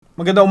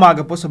Magandang umaga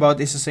po sa bawat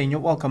isa sa inyo.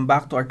 Welcome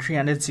back to our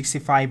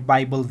 365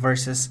 Bible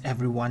verses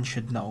everyone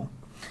should know.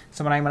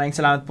 So maraming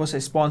salamat po sa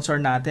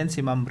sponsor natin,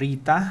 si Ma'am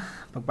Rita.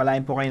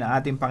 Pagpalain po kayo ng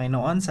ating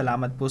Panginoon.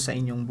 Salamat po sa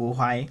inyong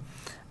buhay.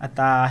 At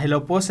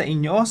hello po sa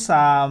inyo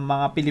sa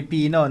mga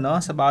Pilipino,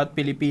 no? Sa bawat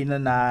Pilipino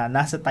na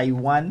nasa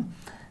Taiwan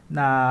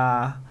na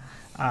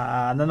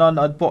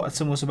nanonood po at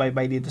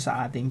sumusubaybay dito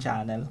sa ating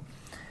channel.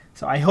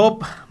 So I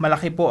hope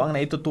malaki po ang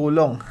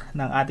naitutulong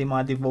ng ating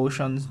mga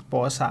devotions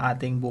po sa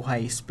ating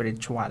buhay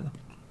spiritual.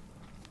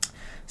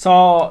 So,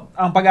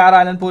 ang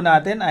pag-aaralan po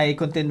natin ay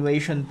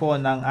continuation po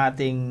ng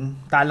ating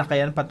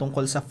talakayan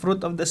patungkol sa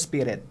fruit of the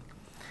Spirit.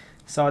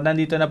 So,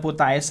 nandito na po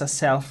tayo sa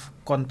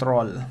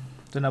self-control.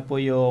 Ito na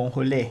po yung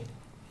huli.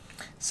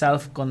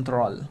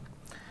 Self-control.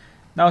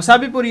 Now,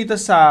 sabi po rito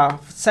sa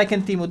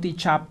 2 Timothy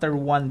chapter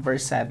 1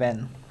 verse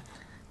 7.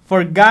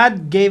 For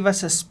God gave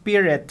us a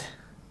spirit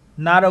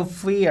not of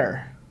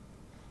fear,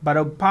 but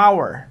of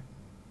power,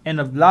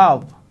 and of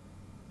love,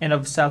 and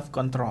of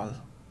self-control.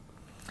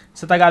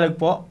 Sa Tagalog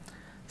po,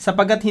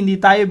 sapagkat hindi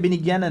tayo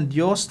binigyan ng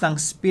Diyos ng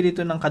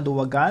spirito ng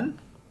kaduwagan,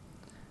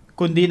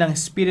 kundi ng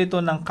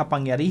spirito ng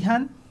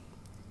kapangyarihan,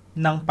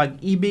 ng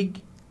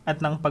pag-ibig,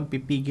 at ng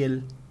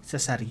pagpipigil sa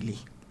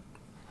sarili.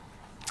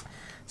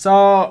 So,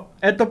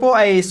 ito po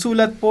ay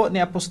sulat po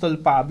ni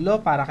Apostol Pablo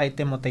para kay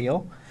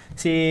Timoteo.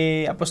 Si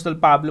Apostol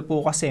Pablo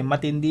po kasi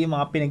matindi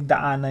mga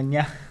pinagdaanan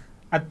niya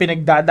at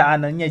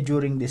pinagdadaanan niya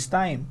during this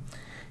time.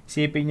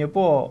 Isipin niyo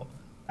po,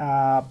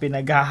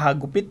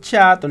 pinaghahagupit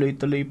siya,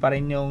 tuloy-tuloy pa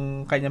rin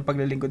yung kanyang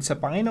paglilingkod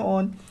sa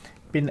Panginoon,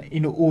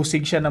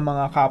 inuusig siya ng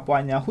mga kapwa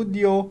niya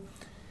Hudyo,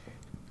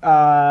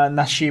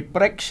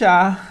 na-shipwreck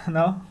siya,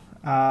 no?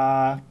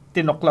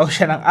 Tinuklaw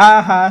siya ng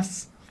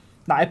ahas,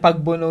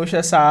 nakipagbuno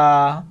siya sa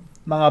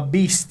mga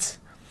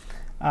beasts.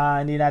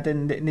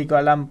 Hindi ko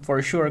alam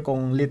for sure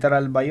kung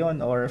literal ba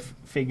yon or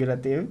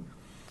figurative.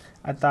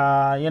 At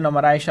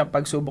marami siyang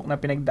pagsubok na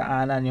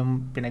pinagdaanan,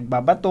 yung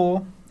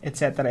pinagbabato,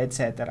 etc.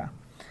 etc.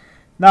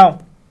 Now,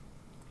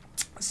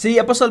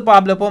 si Apostol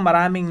Pablo po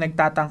maraming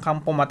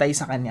nagtatangkang pumatay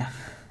sa kanya.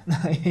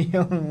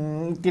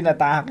 Yung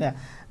tinatahak niya.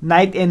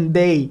 Night and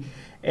day,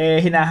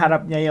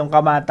 hinaharap niya yung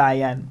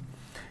kamatayan.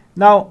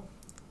 Now,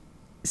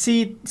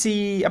 si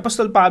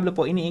Apostol Pablo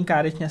po,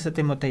 ini-encourage niya sa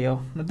Timoteo.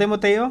 Na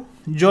Timoteo,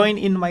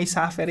 join in my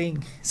suffering.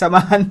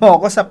 Samahan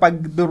mo ako sa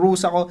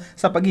pagdurusa ko,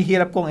 sa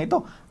paghihirap kong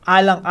ito,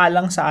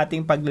 alang-alang sa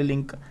ating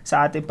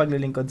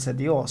paglilingkod sa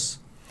Diyos.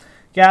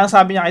 Kaya ang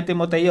sabi niya kay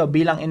Timoteo,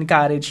 bilang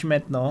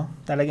encouragement, no,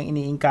 talagang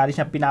ini-encourage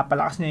niya,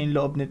 pinapalakas niya yung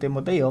loob ni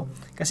Timoteo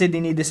kasi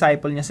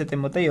dinidisciple niya si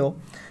Timoteo.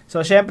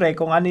 So, syempre,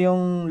 kung ano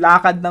yung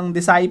lakad ng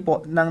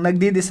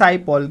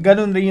nagdi-disciple,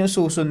 ganun rin yung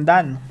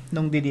susundan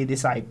nung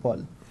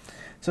didi-disciple.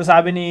 So,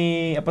 sabi ni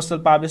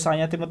Apostol Pablo sa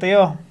kanya,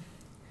 Timoteo,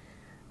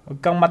 huwag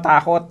kang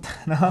matakot.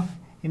 No?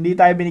 Hindi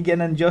tayo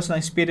binigyan ng Diyos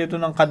ng espiritu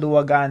ng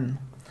kaduwagan,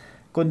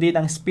 kundi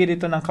ng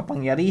espiritu ng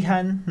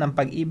kapangyarihan, ng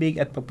pag-ibig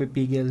at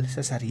pagpipigil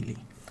sa sarili.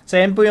 So,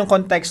 yan po yung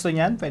konteksto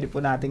niyan. Pwede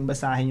po nating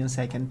basahin yung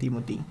 2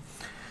 Timothy.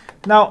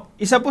 Now,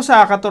 isa po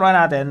sa katuruan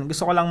natin,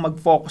 gusto ko lang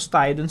mag-focus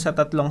tayo dun sa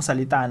tatlong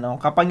salita, no?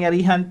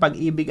 Kapangyarihan,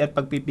 pag-ibig at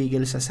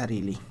pagpipigil sa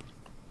sarili.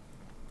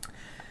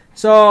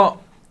 So,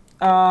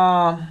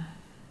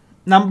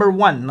 number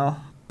 1, no?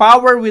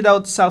 Power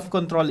without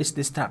self-control is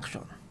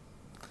distraction.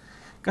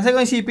 Kasi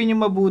kung isipin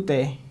nyo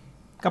mabuti,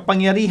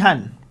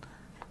 kapangyarihan,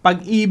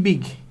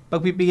 pag-ibig,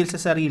 pagpipigil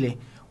sa sarili.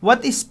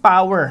 What is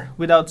power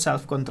without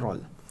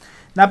self-control?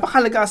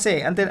 Napakalaga kasi.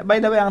 By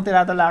the way, ang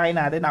tinatalakay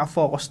natin,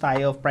 nakafocus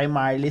tayo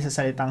primarily sa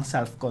salitang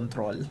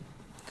self-control.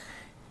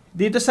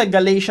 Dito sa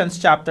Galatians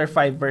chapter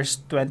 5 verse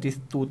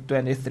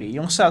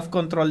 22-23, yung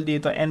self-control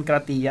dito,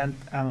 enkratia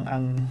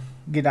ang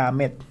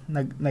ginamit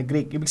na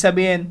Greek. Ibig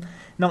sabihin,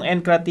 nung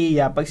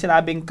enkratia, pag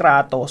sinabing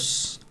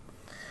kratos,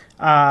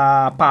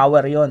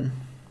 power yon.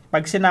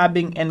 Pag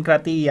sinabing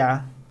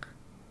enkratia,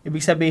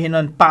 ibig sabihin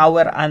nun,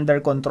 power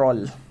under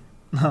control.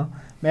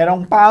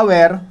 Merong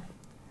power,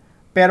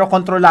 pero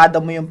kontrolado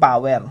mo yung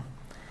power.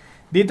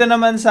 Dito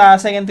naman sa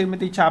 2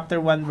 Timothy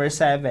chapter 1 verse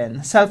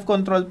 7,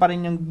 self-control pa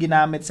rin yung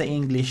ginamit sa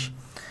English.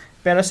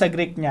 Pero sa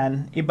Greek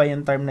niyan, iba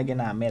yung term na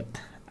ginamit.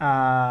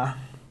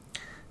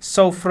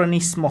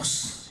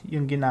 Sophronismos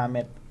yung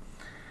ginamit.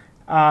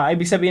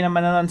 Ibig sabihin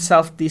naman nun,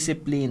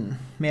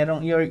 self-discipline.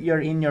 Merong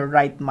you're in your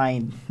right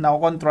mind.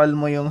 Nakokontrol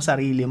mo yung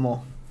sarili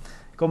mo.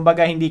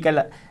 Kumbaga, hindi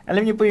ka...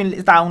 Alam niyo po yung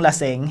taong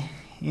laseng,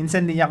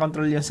 minsan hindi niya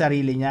control yung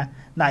sarili niya.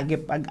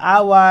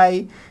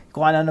 Nagipag-away,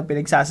 kung ano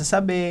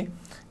pinagsasasabi,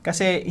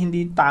 kasi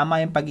hindi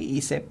tama yung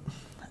pag-iisip.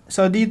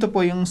 So, dito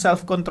po yung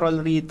self-control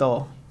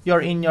rito,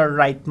 you're in your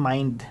right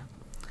mind.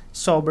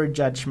 Sober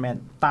judgment.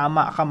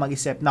 Tama ka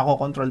mag-isip,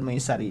 nakokontrol mo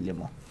yung sarili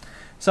mo.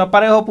 So,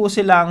 pareho po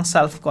silang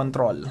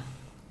self-control.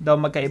 Daw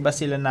magkaiba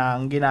sila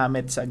ng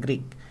ginamit sa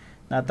Greek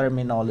na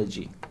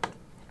terminology.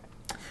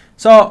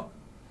 So,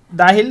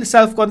 dahil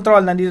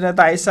self-control, nandito na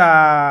tayo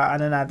sa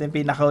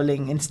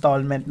pinakahuling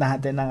installment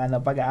natin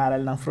ng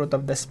pag-aaral ng fruit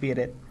of the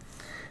Spirit.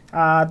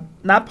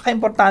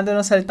 Napaka-importante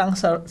ng salitang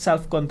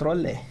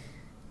self-control eh.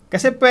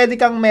 Kasi pwede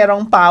kang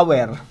merong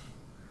power,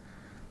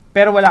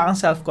 pero wala kang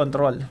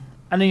self-control.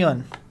 ano yun?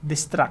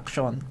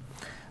 Distraction.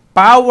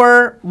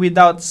 Power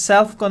without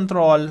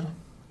self-control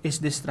is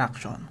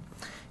distraction.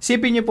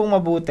 Isipin niyo pong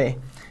mabuti,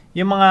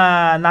 yung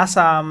mga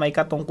nasa may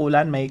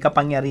katungkulan, may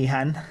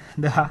kapangyarihan,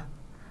 diba?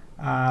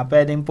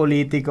 Pwedeng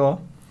politiko,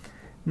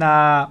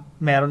 na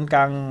meron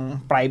kang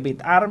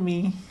private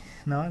army,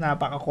 no?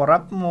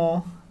 Napaka-corrupt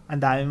mo, ang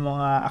dami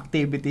mga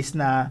activities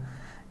na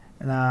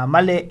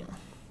mali.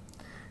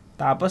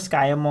 Tapos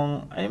kaya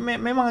mong may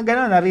mga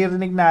gano'n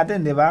naririnig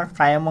natin, 'di ba?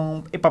 Kaya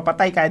mong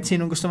ipapatay kahit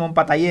sinong gusto mong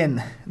patayin.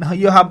 No,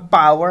 you have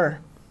power,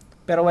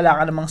 pero wala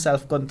ka namang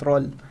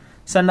self-control.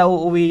 Saan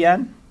nauuwi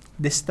yan?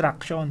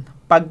 Distraction,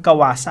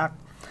 pagkawasak.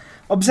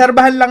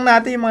 Obserbahan lang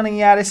natin yung mga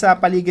nangyayari sa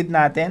paligid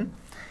natin.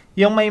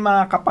 Yung may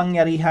mga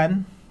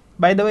kapangyarihan.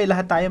 By the way,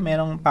 lahat tayo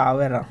merong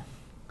power.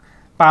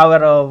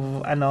 Power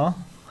of,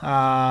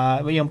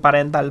 yung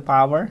parental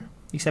power.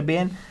 Ibig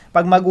sabihin,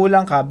 pag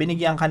magulang ka,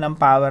 binigyan ka ng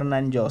power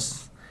ng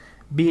Diyos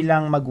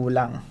bilang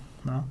magulang.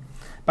 No?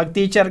 Pag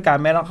teacher ka,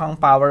 meron kang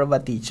power of a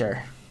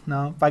teacher.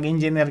 No? Pag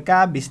engineer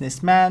ka,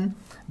 businessman,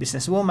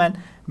 businesswoman,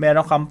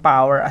 meron kang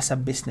power as a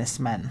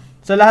businessman.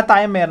 So, lahat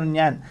tayo meron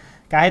yan.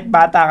 Kahit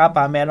bata ka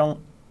pa,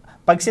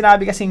 pag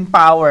sinabi kasing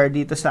power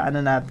dito sa,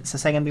 sa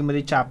 2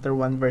 Timothy chapter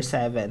 1, verse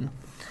 7,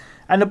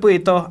 ano po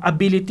ito?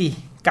 Ability,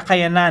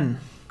 kakayanan,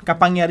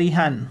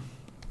 kapangyarihan.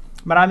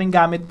 Maraming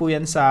gamit po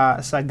yan sa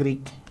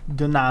Greek.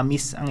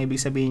 Dunamis ang ibig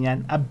sabihin yan.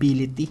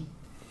 Ability.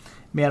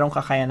 Merong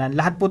kakayanan.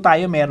 Lahat po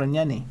tayo meron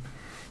yan eh.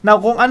 Now,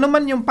 kung ano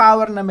man yung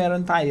power na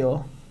meron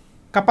tayo,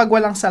 kapag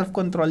walang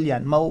self-control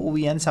yan,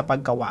 mauuwi yan sa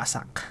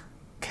pagkawasak.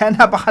 Kaya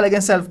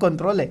napakalagang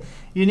self-control eh.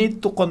 You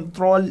need to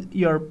control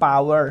your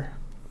power.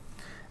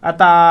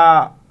 At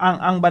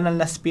ang banal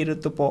na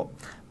spirito po,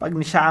 pag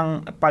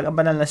ang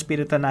banal na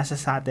spirito nasa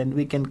sa atin,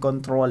 we can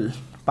control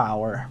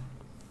power.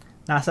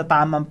 Nasa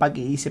tamang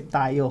pag-iisip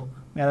tayo.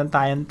 Meron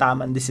tayong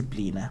tamang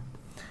disiplina.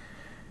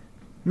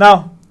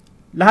 Now,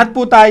 lahat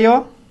po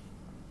tayo,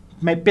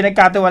 may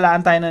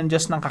pinagkatiwalaan tayo ng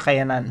Diyos ng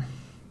kakayanan.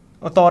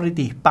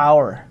 Authority,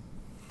 power.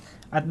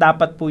 At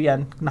dapat po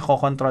yan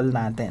nakokontrol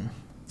natin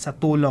sa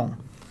tulong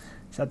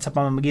at sa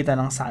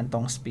pamamagitan ng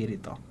Santong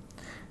Espiritu.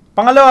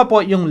 Pangalawa po,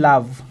 yung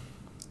love.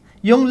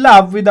 Yung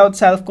love without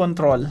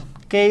self-control,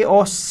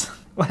 chaos.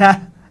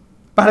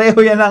 Pareho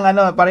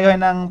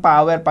yan ng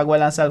power pag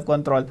walang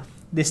self-control,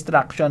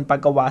 distraction,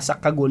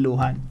 pagkawasak,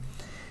 kaguluhan.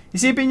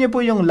 Isipin niyo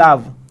po yung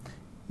love.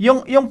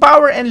 Yung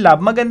power and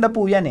love, maganda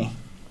po yan eh.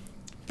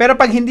 Pero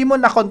pag hindi mo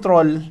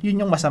na-control,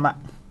 yun yung masama.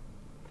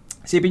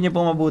 Isipin niyo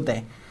po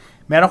mabuti.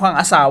 Meron kang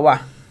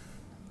asawa.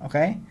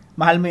 Okay?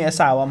 Mahal mo yung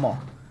asawa mo.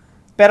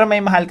 Pero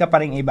may mahal ka pa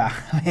ring iba.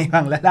 May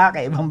ibang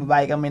lalaki, ibang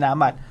babae kang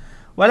minamahal.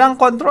 Walang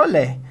control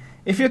eh.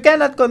 If you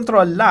cannot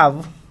control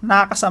love,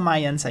 nakakasama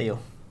yan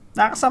sa'yo.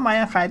 Nakakasama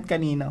yan kahit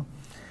kanino.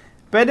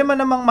 Pwede mo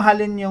namang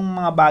mahalin yung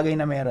mga bagay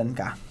na meron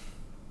ka.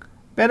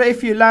 Pero if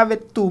you love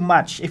it too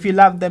much, if you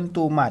love them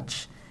too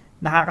much,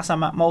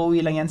 nakakasama, mauwi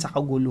lang yan sa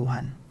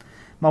kaguluhan.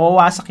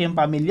 Mawawasak yung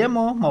pamilya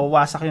mo,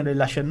 mawawasak yung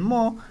relasyon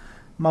mo,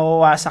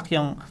 mawawasak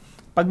yung,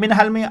 pag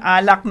minahal mo yung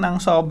alak ng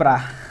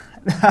sobra,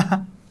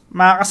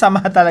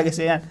 makakasama talaga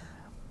siya yan.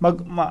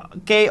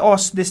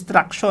 Chaos,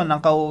 distraction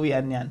ang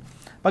kauwian yan.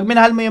 Pag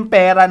minahal mo yung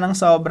pera ng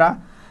sobra,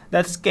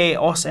 that's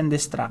chaos and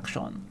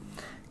distraction.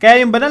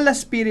 Kaya yung banal na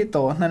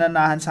spirito na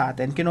nanahan sa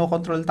atin,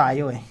 kinokontrol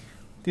tayo eh.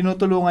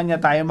 Tinutulungan niya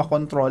tayo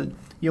makontrol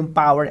yung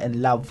power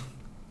and love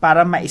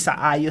para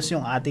maisaayos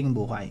yung ating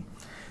buhay.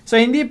 So,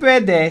 hindi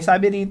pwede,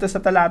 sabi dito sa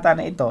talata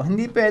na ito,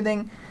 hindi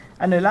pwedeng,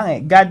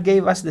 God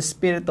gave us the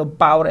spirit of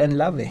power and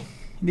love eh.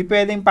 Hindi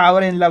pwedeng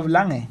power and love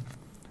lang eh.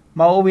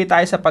 Mauuwi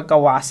tayo sa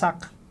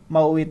pagkawasak,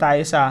 mauuwi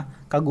tayo sa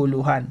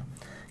kaguluhan.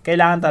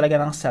 Kailangan talaga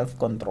ng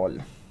self-control.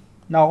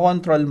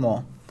 Nakokontrol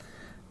mo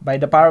by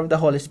the power of the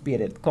Holy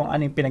Spirit kung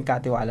ano yung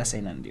pinagkatiwala sa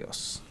ng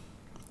Diyos.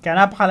 Kaya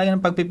napakalaga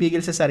ng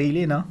pagpipigil sa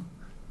sarili, no?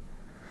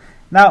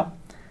 Now,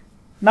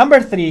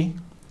 number 3,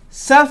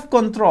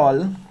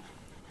 self-control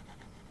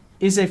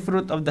is a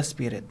fruit of the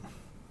Spirit.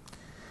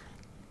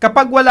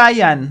 Kapag wala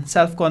yan,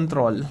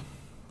 self-control,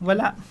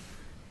 wala.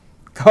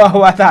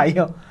 Kawawa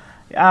tayo.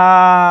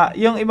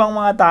 Yung ibang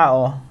mga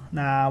tao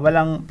na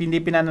hindi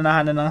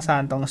pinananahanan ng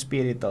Santong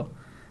Espiritu,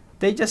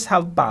 they just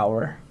have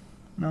power.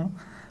 No?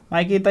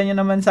 Makikita nyo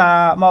naman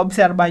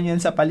maobserbahan nyo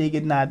sa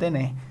paligid natin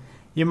eh.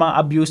 Yung mga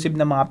abusive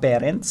na mga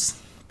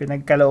parents,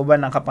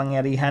 pinagkalooban ng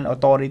kapangyarihan,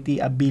 authority,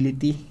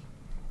 ability,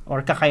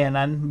 or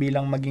kakayanan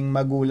bilang maging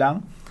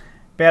magulang,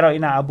 pero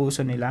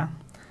inaabuso nila.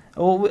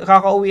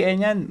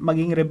 Kakauwian yan,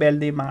 maging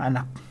rebelde yung mga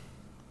anak.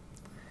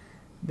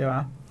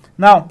 Diba?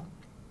 Now,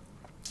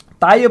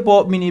 tayo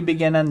po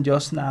binibigyan ng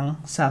Diyos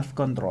ng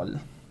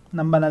self-control,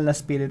 ng banal na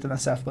spirito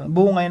ng self-control.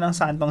 Buo ngayon ng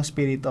Santong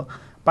Espiritu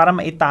para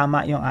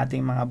maitama yung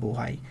ating mga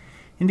buhay.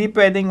 Hindi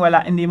pwedeng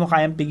hindi mo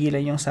kayang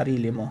pigilan yung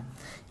sarili mo.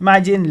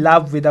 Imagine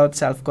love without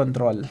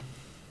self-control.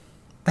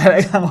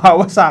 Talagang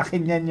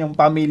wawasakin yan yung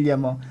pamilya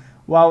mo.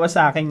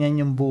 Wawasakin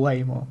yan yung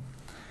buhay mo.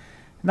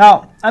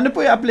 Now, ano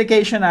po yung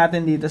application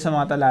natin dito sa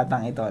mga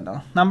talatang ito?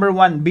 No? Number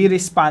 1, be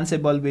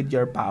responsible with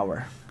your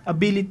power.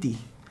 Ability.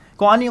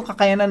 Kung ano yung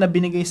kakayanan na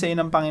binigay sa iyo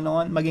ng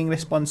Panginoon, maging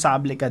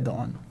responsable ka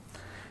doon.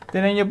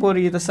 Tingnan niyo po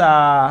rito sa,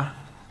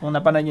 kung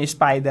napanood niyo yung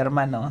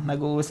Spider-Man, no?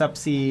 Nag-uusap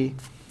si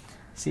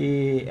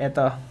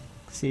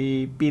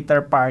Peter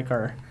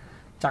Parker,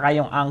 tsaka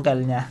yung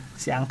uncle niya,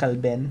 si Uncle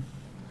Ben.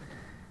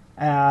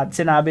 At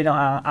sinabi ng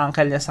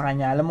uncle niya sa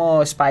kanya, alam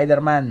mo,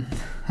 Spider-Man,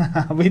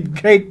 with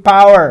great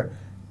power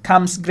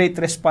comes great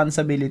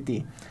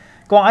responsibility.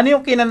 Kung ano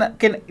yung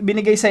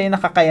binigay sa iyo na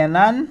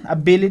kakayanan,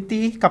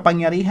 ability,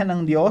 kapangyarihan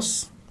ng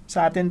Diyos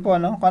sa atin po,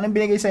 no? Kung ano yung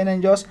binigay sa iyo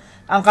ng Diyos,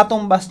 ang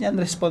katumbas niyan,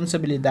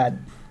 responsibilidad.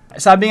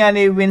 Sabi nga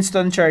ni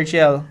Winston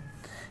Churchill,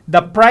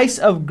 the price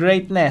of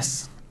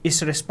greatness is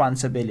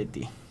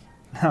responsibility.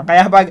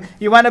 Kaya pag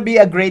you wanna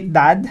be a great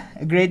dad,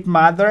 a great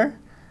mother,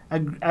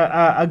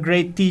 a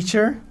great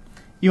teacher,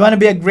 you wanna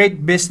be a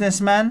great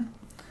businessman,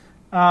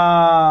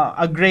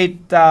 a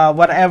great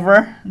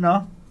whatever,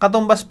 no?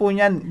 Katumbas po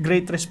niyan,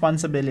 great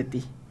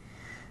responsibility.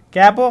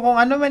 Kaya po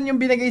kung ano man yung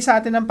binigay sa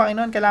atin ng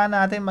Panginoon, kailangan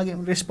natin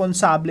maging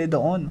responsable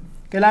doon.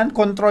 Kailangan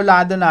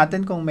kontrolado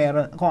natin kung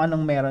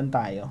anong meron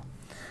tayo.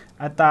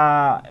 At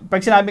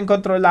pag sinabing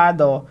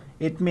kontrolado,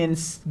 it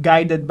means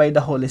guided by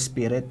the Holy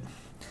Spirit.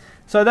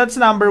 So that's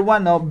number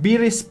 1, no? Be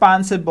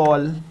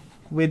responsible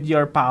with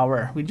your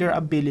power, with your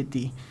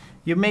ability.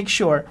 You make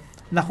sure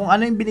na kung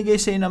ano yung binigay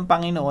sa iyo ng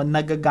Panginoon,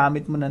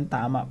 nagagamit mo ng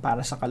tama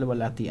para sa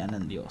kaluwalhatian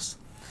ng Diyos.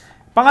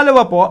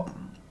 Pangalawa po,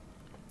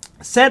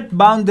 set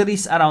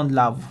boundaries around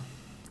love.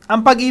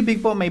 Ang pag-ibig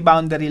po may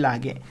boundary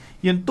lagi.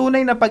 Yung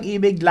tunay na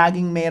pag-ibig,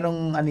 laging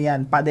merong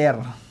pader.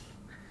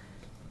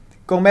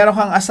 Kung meron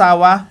kang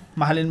asawa,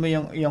 mahalin mo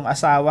yung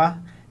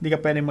asawa, hindi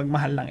ka pwedeng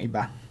magmahal ng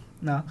iba.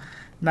 No?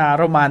 Na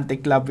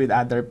romantic love with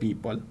other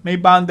people. May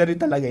boundary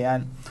talaga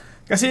yan.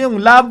 Kasi yung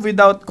love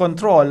without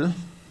control,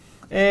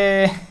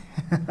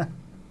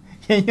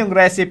 yan yung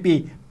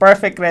recipe.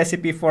 Perfect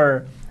recipe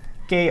for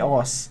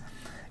chaos.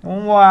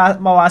 Kung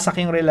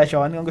mawasak yung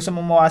relasyon, kung gusto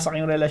mo mawasak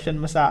yung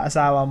relasyon mo sa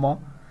asawa mo,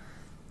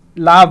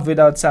 love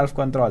without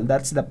self-control,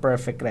 that's the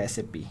perfect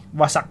recipe.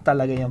 Wasak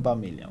talaga yung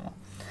pamilya mo.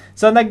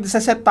 So,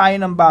 nagsaset tayo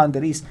ng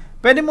boundaries.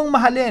 Pwede mong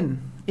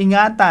mahalin,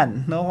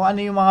 ingatan, no? Kung ano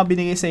yung mga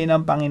binigay sa iyo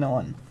ng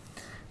Panginoon.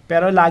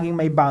 Pero laging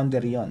may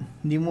boundary yon.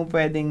 Hindi mo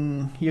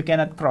pwedeng, you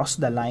cannot cross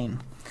the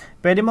line.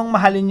 Pwede mong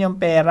mahalin yung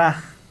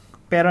pera,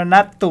 pero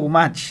not too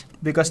much,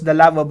 because the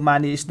love of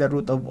money is the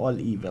root of all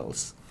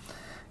evils.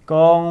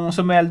 Kung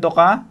sumweldo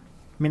ka,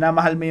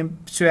 minamahal mo yung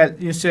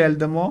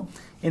sweldo mo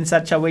in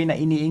such a way na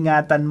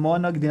iniingatan mo,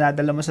 no,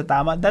 dinadala mo sa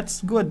tama,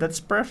 that's good, that's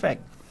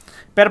perfect.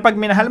 Pero pag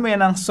minahal mo yan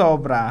ng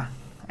sobra,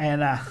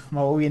 ayan na,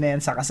 mauwi na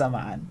yan sa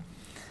kasamaan.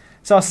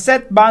 So,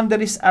 set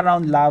boundaries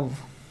around love.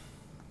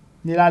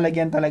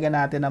 Nilalagyan talaga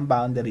natin ng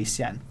boundaries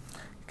yan.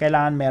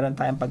 Kailangan meron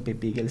tayong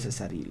pagpipigil sa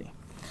sarili.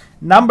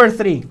 Number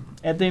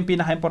 3, ito yung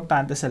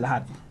pinaka-importante sa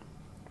lahat.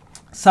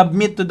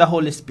 Submit to the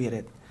Holy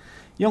Spirit.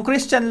 Yung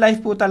Christian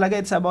life po talaga,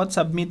 it's about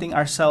submitting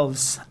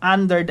ourselves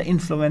under the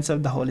influence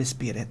of the Holy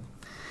Spirit.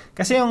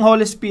 Kasi yung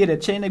Holy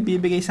Spirit, siya yung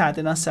nagbibigay sa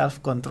atin ng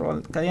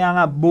self-control. Kaya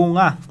nga,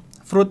 bunga,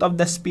 fruit of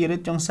the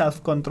Spirit yung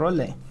self-control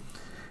eh.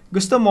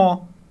 Gusto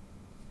mo,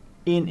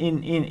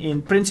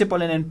 in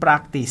principle and in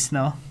practice,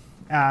 no?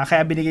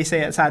 Kaya binigay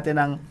sa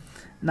atin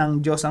ng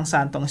Diyos ang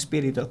Santong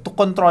Espiritu to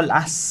control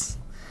us.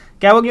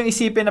 Kaya huwag yung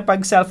isipin na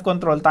pag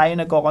self-control, tayo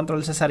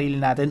nagko-control sa sarili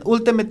natin.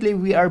 Ultimately,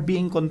 we are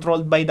being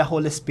controlled by the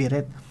Holy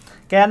Spirit.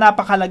 Kaya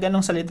napakalaga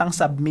ng salitang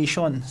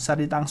submission,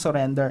 salitang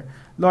surrender.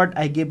 Lord,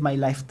 I give my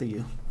life to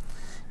you.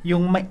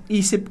 Yung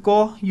isip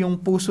ko, yung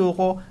puso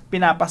ko,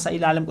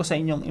 pinapasailalim ko sa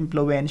inyong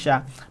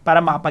impluwensya para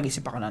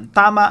makapag-isip ako ng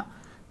tama,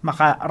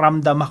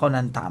 makaramdam ako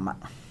ng tama.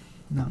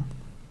 No?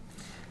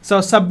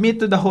 So,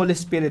 submit to the Holy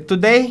Spirit.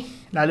 Today,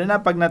 lalo na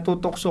pag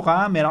natutukso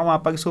ka, meron kang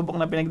mga pagsubok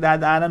na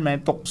pinagdadaanan, may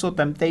tukso,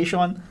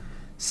 temptation,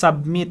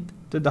 submit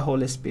to the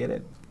Holy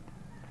Spirit.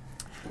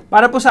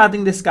 Para po sa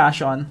ating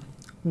discussion,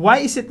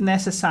 why is it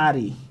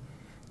necessary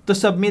to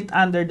submit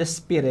under the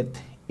Spirit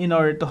in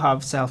order to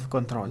have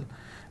self-control?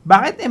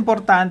 Bakit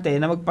importante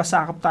na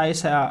magpasakop tayo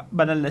sa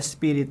banal na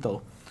Espiritu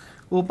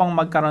upang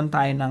magkaroon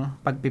tayo ng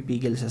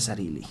pagpipigil sa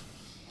sarili?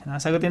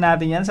 Sagutin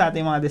natin yan sa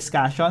ating mga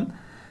discussion.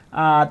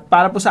 At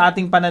para po sa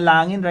ating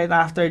panalangin, right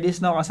after this,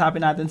 no,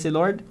 kasapin natin si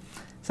Lord.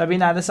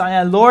 Sabihin natin sa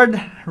Kanya, Lord,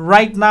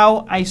 right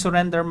now, I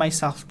surrender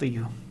myself to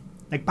you.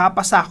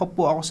 Nagpapasakop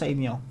po ako sa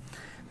inyo.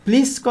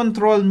 Please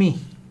control me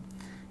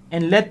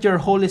and let your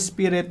Holy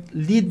Spirit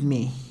lead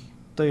me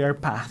to your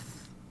path.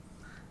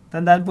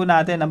 Tandaan po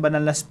natin, ang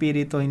banal na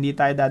Espiritu, hindi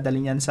tayo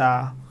dadalhin yan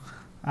sa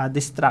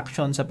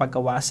distraction, sa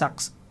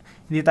pagkawasak.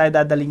 Hindi tayo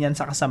dadalhin yan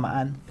sa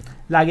kasamaan.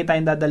 Lagi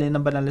tayong dadalhin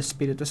ng banal na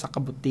Espiritu sa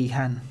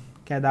kabutihan.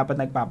 Kaya dapat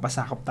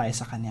nagpapasakop tayo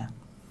sa Kanya.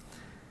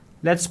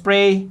 Let's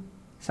pray.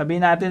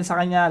 Sabihin natin sa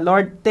Kanya,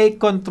 Lord, take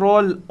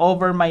control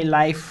over my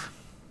life.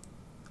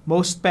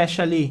 Most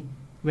especially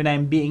when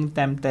I'm being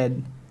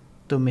tempted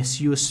to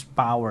misuse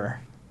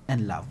power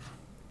and love.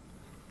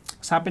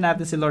 Usapin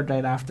natin si Lord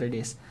right after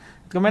this.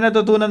 At kung may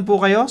natutunan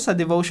po kayo sa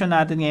devotion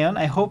natin ngayon,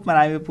 I hope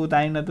marami po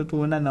tayong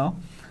natutunan, no?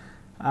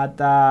 At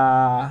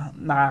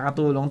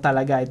nakakatulong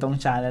talaga itong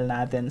channel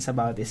natin sa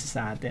bawat isa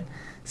sa atin.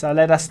 So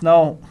let us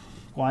know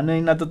kung ano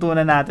yung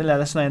natutunan natin.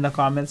 Let us know in the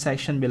comment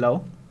section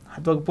below.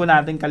 At huwag po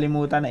natin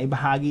kalimutan na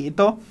ibahagi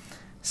ito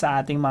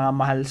sa ating mga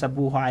mahal sa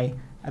buhay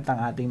at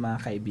ang ating mga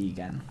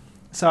kaibigan.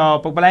 So,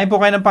 pagpalain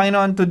po kayo ng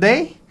Panginoon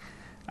today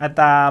at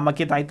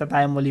magkita-kita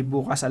tayo muli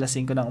bukas alas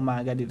 5 ng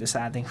umaga dito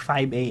sa ating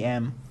 5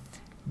 a.m.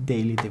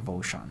 Daily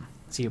Devotion.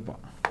 See you po.